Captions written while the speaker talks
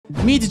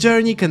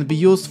Midjourney can be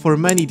used for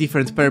many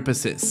different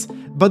purposes,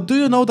 but do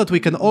you know that we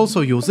can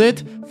also use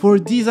it for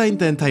design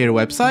the entire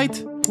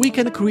website? We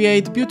can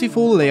create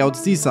beautiful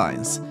layout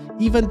designs,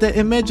 even the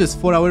images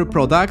for our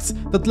products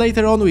that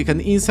later on we can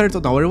insert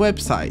on our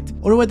website,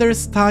 or whether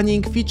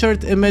stunning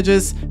featured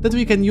images that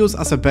we can use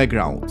as a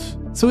background.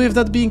 So with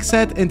that being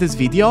said, in this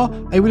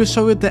video, I will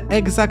show you the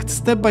exact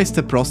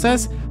step-by-step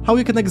process, how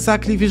you can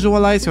exactly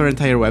visualize your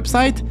entire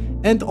website,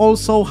 and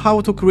also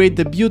how to create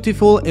the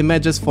beautiful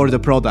images for the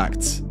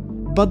products.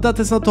 But that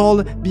is not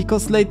all,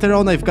 because later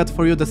on I've got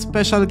for you the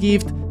special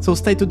gift, so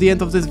stay to the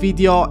end of this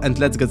video and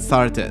let's get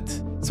started.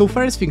 So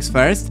first things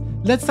first,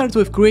 let's start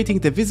with creating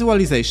the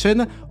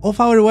visualization of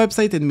our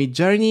website in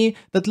Midjourney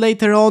that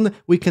later on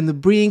we can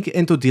bring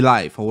into the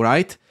life,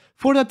 alright?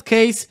 For that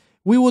case,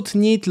 we would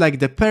need like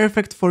the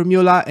perfect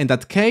formula in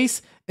that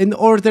case in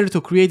order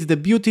to create the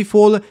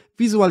beautiful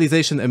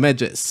visualization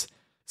images.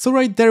 So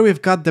right there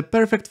we've got the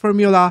perfect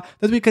formula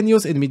that we can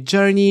use in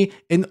Midjourney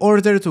in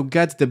order to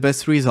get the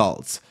best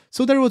results.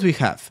 So there what we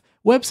have,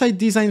 website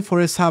design for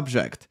a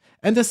subject,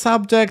 and the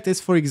subject is,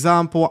 for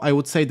example, I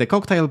would say the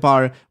cocktail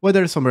bar,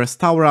 whether some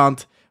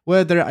restaurant,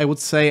 whether I would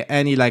say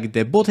any like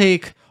the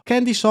boutique,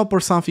 candy shop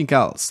or something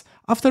else.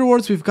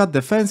 Afterwards we've got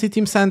the fancy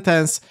theme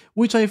sentence,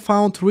 which I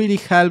found really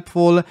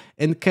helpful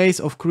in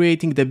case of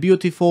creating the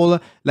beautiful,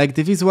 like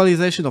the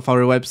visualization of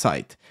our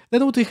website.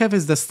 Then what we have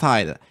is the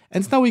style,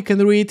 and now we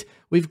can read,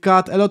 we've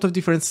got a lot of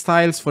different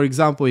styles, for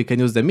example we can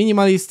use the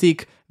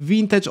minimalistic,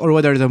 vintage or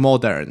whether the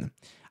modern.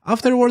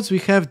 Afterwards we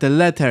have the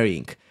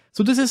lettering,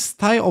 so this is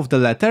style of the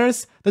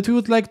letters that we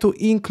would like to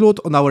include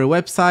on our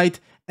website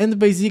and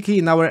basically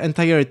in our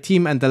entire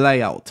theme and the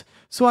layout.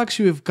 So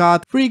actually we've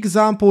got, for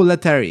example,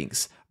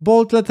 letterings,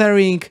 bold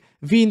lettering,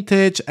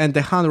 vintage and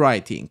the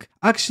handwriting.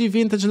 Actually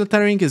vintage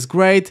lettering is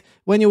great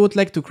when you would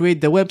like to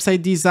create the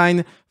website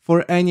design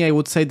for any, I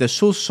would say, the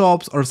shoe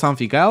shops or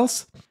something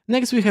else.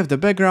 Next we have the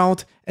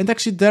background, and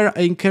actually there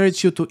I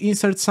encourage you to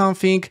insert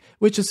something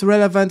which is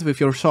relevant with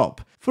your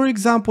shop. For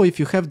example, if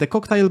you have the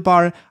cocktail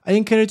bar, I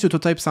encourage you to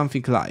type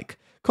something like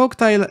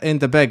cocktail in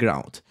the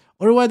background,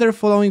 or whether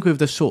following with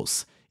the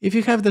shoes. If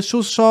you have the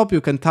shoes shop,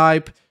 you can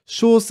type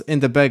shoes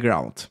in the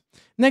background.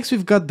 Next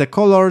we've got the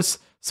colors,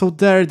 so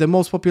there the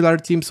most popular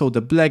theme, so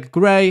the black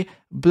gray,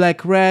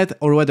 black red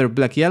or whether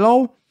black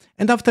yellow.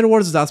 And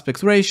afterwards the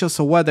aspect ratio,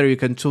 so whether you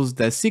can choose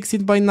the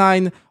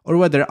 16:9 or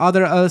whether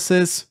other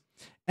else's.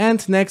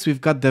 And next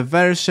we've got the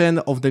version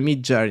of the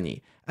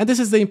Midjourney. And this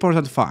is the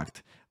important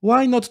fact.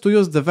 Why not to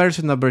use the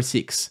version number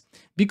 6?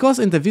 Because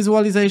in the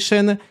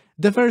visualization,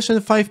 the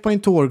version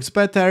 5.2 works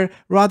better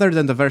rather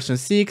than the version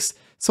 6.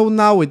 So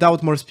now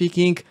without more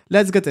speaking,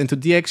 let's get into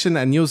the action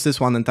and use this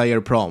one entire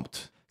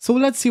prompt. So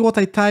let's see what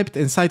I typed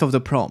inside of the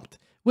prompt.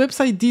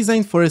 Website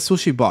design for a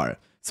sushi bar.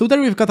 So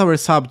there we've got our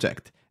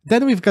subject.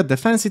 Then we've got the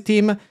fancy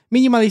theme,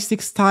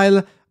 minimalistic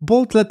style,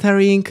 bold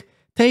lettering,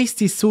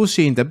 tasty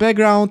sushi in the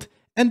background,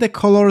 and the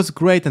colors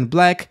great and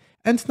black.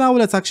 And now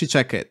let's actually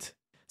check it.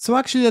 So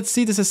actually let's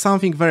see, this is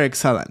something very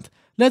excellent.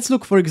 Let's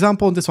look for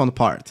example on this one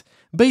part.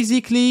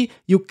 Basically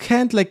you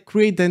can't like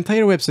create the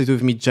entire website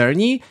with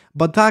Midjourney,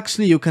 but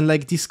actually you can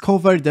like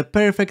discover the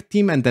perfect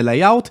theme and the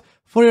layout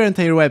for your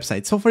entire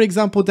website. So for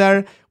example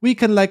there, we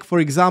can like for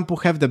example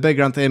have the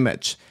background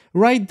image.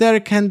 Right there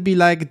can be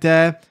like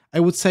the,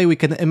 I would say we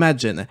can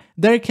imagine,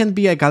 there can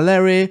be a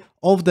gallery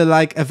of the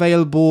like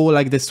available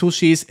like the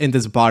sushis in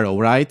this bar,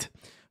 right?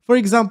 For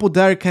example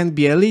there can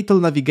be a little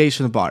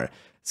navigation bar.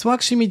 So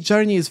actually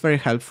Midjourney is very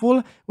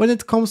helpful when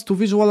it comes to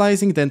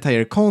visualizing the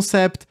entire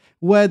concept,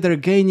 whether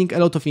gaining a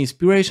lot of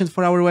inspiration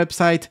for our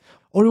website,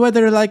 or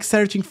whether like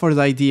searching for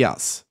the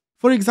ideas.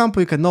 For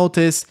example, you can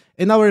notice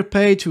in our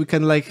page we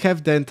can like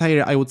have the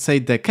entire, I would say,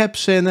 the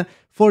caption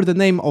for the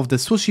name of the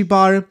sushi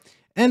bar.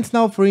 And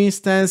now for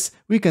instance,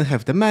 we can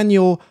have the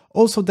menu.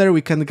 Also there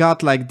we can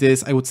get like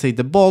this, I would say,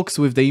 the box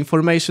with the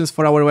informations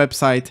for our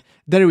website.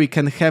 There we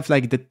can have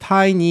like the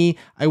tiny,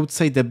 I would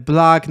say, the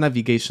black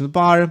navigation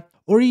bar.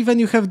 Or even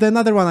you have the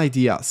another one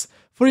ideas.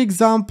 For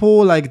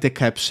example, like the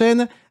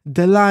caption,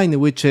 the line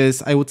which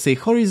is, I would say,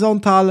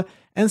 horizontal,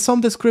 and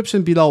some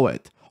description below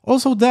it.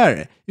 Also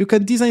there, you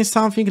can design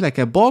something like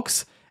a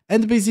box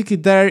and basically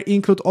there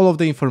include all of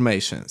the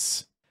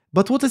informations.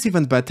 But what is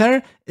even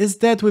better is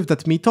that with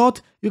that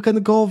method, you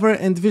can go over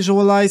and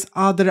visualize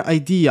other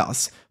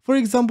ideas. For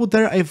example,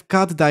 there I've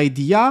got the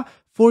idea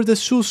for the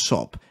shoe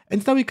shop.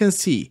 And now you can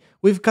see,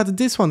 we've got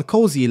this one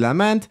cozy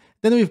element,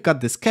 then we've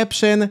got this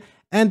caption,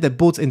 and the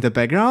boots in the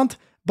background,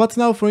 but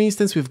now for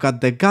instance we've got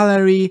the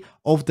gallery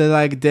of the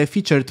like the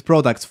featured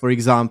products, for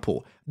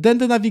example, then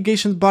the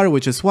navigation bar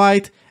which is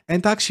white,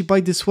 and actually by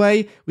this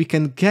way we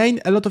can gain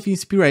a lot of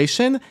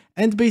inspiration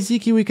and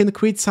basically we can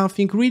create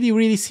something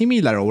really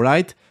similar,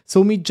 alright?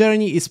 So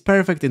Midjourney is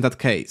perfect in that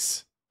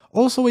case.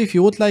 Also if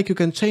you would like you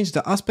can change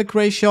the aspect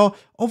ratio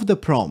of the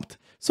prompt.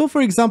 So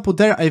for example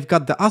there I've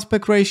got the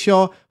aspect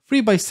ratio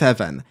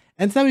 3:7.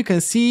 And now you can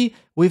see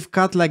we've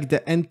got like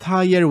the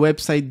entire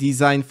website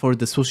design for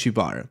the sushi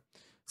bar.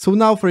 So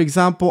now for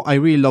example, I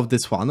really love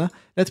this one.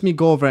 Let me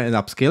go over and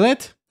upscale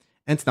it.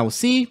 And now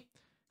see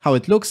how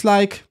it looks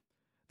like.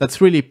 That's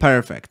really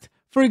perfect.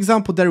 For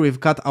example, there we've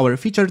got our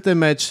featured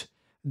image,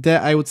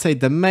 I would say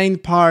the main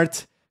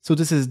part. So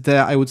this is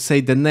I would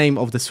say the name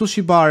of the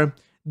sushi bar,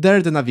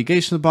 there the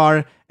navigation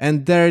bar,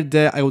 and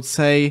there I would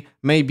say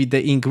maybe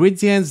the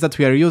ingredients that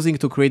we are using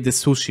to create the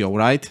sushi,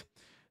 alright?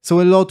 So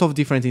a lot of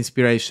different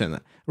inspiration.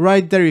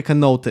 Right there you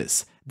can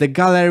notice the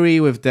gallery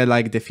with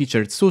the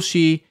featured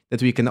sushi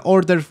that we can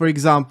order, for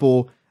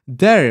example.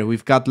 There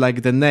we've got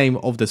like the name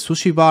of the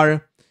sushi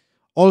bar,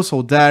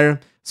 also there.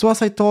 So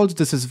as I told,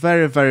 this is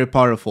very, very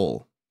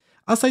powerful.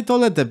 As I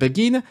told at the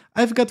beginning,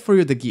 I've got for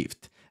you the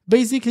gift.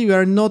 Basically, we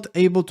are not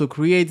able to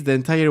create the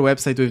entire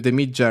website with the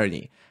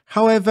Midjourney.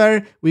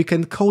 However, we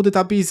can code it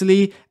up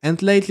easily,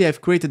 and lately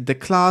I've created the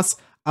class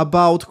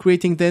about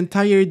creating the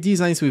entire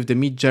designs with the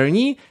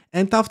Midjourney,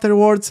 and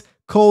afterwards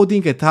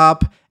coding it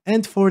up,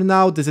 and for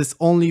now this is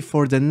only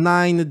for the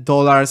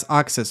 $9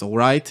 access,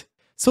 alright?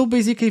 So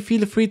basically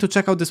feel free to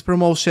check out this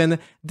promotion.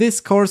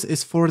 This course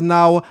is for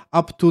now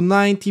up to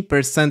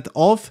 90%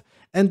 off,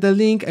 and the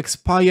link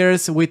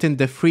expires within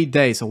the 3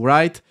 days,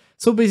 alright?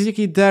 So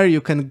basically there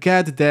you can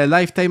get the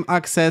lifetime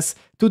access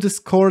to this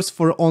course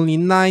for only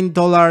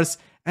 $9,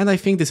 and I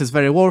think this is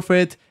very worth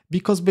it,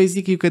 because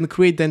basically you can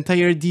create the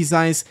entire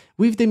designs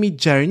with the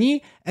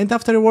Midjourney and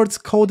afterwards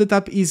code it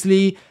up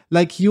easily,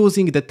 like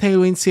using the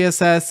Tailwind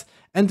CSS,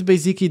 and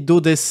basically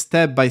do this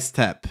step by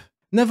step.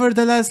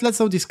 Nevertheless, let's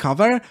now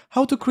discover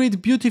how to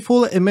create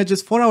beautiful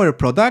images for our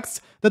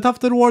products that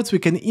afterwards we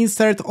can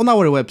insert on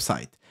our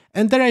website.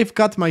 And there I've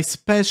got my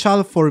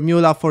special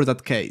formula for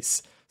that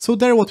case. So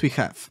there what we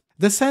have.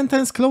 The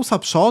sentence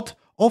close-up shot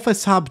of a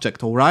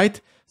subject, alright?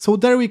 So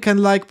there we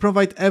can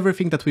provide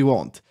everything that we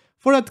want.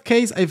 For that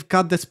case, I've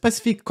got the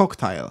specific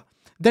cocktail.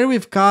 There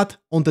we've got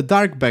on the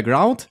dark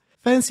background,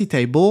 fancy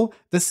table,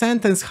 the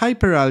sentence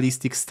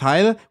hyper-realistic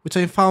style, which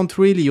I found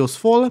really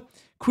useful,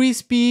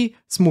 crispy,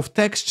 smooth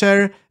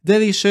texture,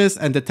 delicious,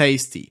 and the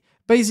tasty.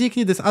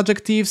 Basically, these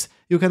adjectives,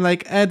 you can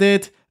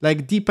edit,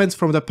 depends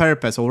from the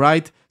purpose,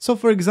 alright? So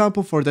for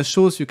example, for the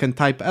shoes, you can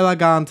type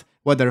elegant,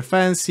 whether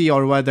fancy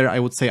or whether I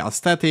would say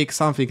aesthetic,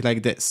 something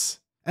like this.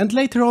 And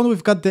later on,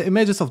 we've got the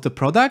images of the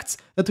products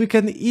that we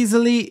can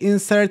easily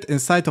insert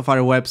inside of our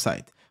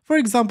website. For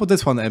example,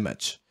 this one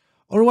image,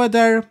 or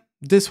whether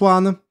this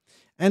one.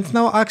 And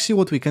now actually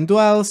what we can do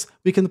else,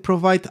 we can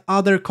provide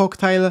other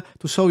cocktail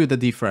to show you the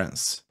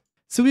difference.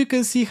 So you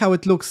can see how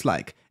it looks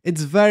like.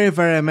 It's very,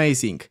 very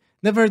amazing.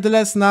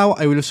 Nevertheless, now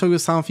I will show you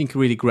something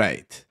really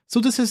great. So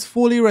this is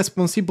fully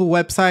responsible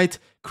website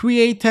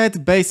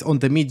created based on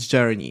the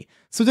Midjourney.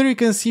 So there you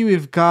can see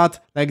we've got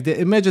the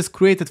images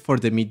created for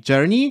the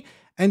Midjourney,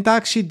 and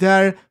actually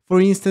there, for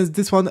instance,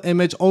 this one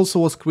image also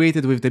was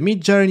created with the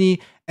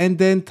Midjourney, and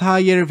the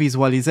entire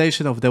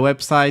visualization of the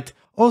website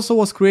also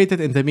was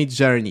created in the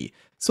Midjourney.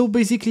 So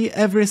basically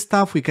every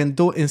stuff we can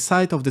do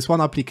inside of this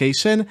one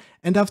application,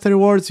 and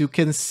afterwards you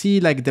can see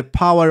the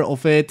power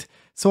of it.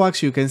 So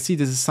actually you can see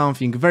this is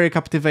something very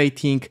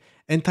captivating,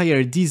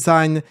 entire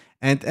design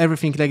and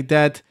everything like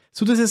that.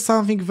 So this is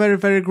something very,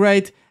 very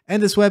great,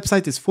 and this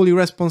website is fully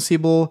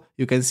responsible.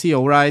 You can see,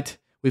 alright,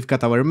 we've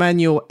got our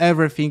menu,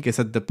 everything is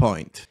at the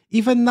point.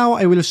 Even now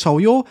I will show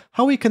you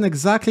how we can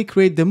exactly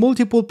create the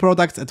multiple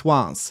products at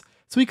once.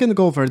 So we can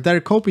go over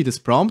there, copy this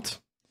prompt,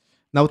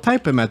 now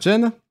type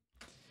imagine,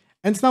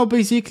 and now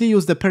basically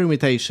use the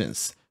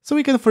permutations. So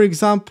we can, for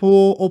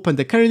example, open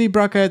the curly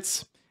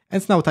brackets,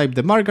 and now type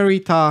the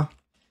margarita,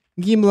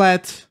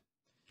 gimlet,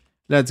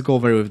 let's go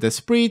over with the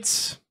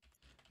spritz,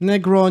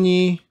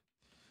 Negroni,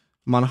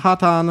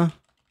 Manhattan,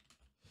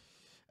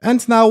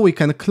 and now we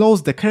can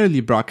close the curly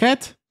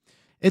bracket.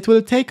 It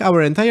will take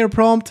our entire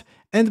prompt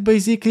and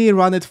basically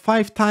run it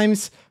 5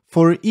 times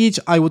for each,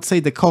 I would say,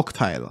 the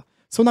cocktail.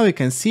 So now you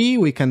can see,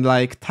 we can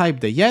type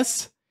the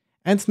yes,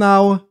 and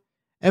now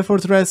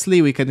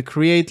effortlessly we can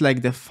create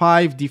the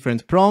 5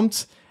 different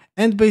prompts,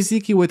 and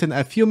basically within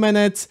a few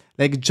minutes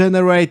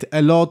generate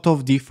a lot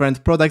of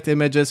different product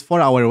images for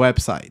our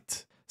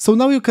website. So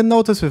now you can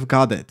notice we've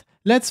got it.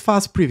 Let's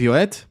fast preview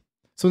it.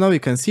 So now you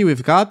can see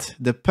we've got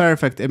the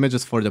perfect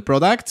images for the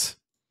products.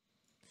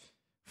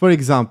 For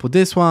example,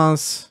 this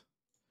ones,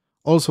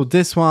 also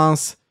this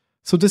ones.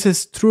 So this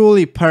is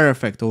truly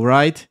perfect,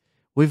 alright?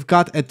 We've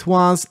got at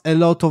once a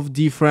lot of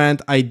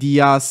different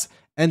ideas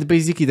and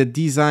basically the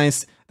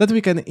designs that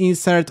we can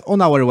insert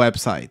on our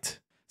website.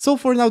 So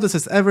for now this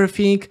is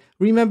everything.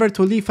 Remember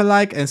to leave a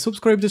like and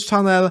subscribe this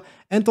channel,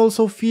 and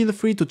also feel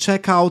free to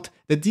check out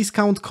the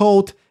discount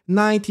code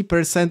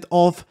 90%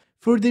 off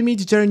for the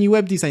Midjourney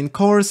web design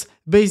course.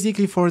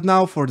 Basically for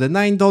now for the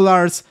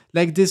 $9,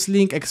 this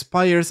link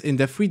expires in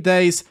the 3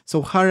 days,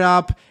 so hurry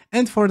up.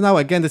 And for now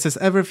again this is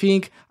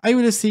everything. I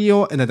will see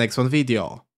you in the next one video.